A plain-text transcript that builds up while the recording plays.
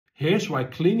Here's why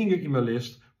cleaning your email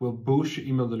list will boost your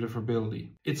email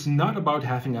deliverability. It's not about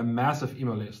having a massive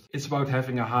email list. It's about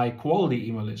having a high quality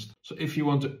email list. So if you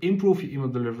want to improve your email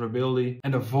deliverability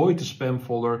and avoid the spam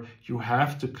folder, you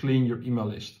have to clean your email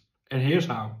list. And here's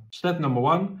how. Step number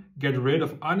 1, get rid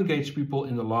of unengaged people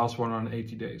in the last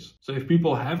 180 days. So if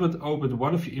people haven't opened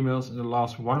one of your emails in the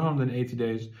last 180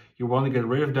 days, you want to get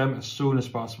rid of them as soon as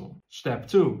possible. Step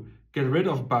 2, get rid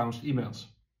of bounced emails.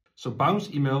 So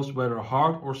bounced emails, whether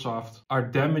hard or soft, are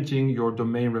damaging your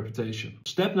domain reputation.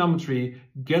 Step number 3,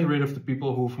 get rid of the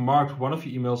people who've marked one of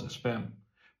your emails as spam.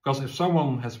 Because if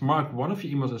someone has marked one of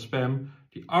your emails as spam,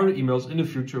 the other emails in the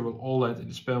future will all land in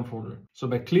the spam folder. So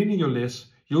by cleaning your list,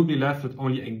 you'll be left with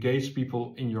only engaged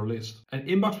people in your list. And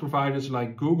inbox providers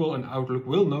like Google and Outlook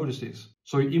will notice this.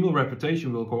 So your email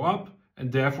reputation will go up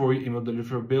and therefore your email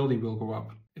deliverability will go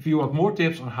up. If you want more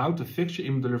tips on how to fix your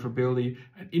email deliverability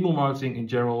and email marketing in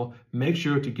general, make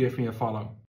sure to give me a follow.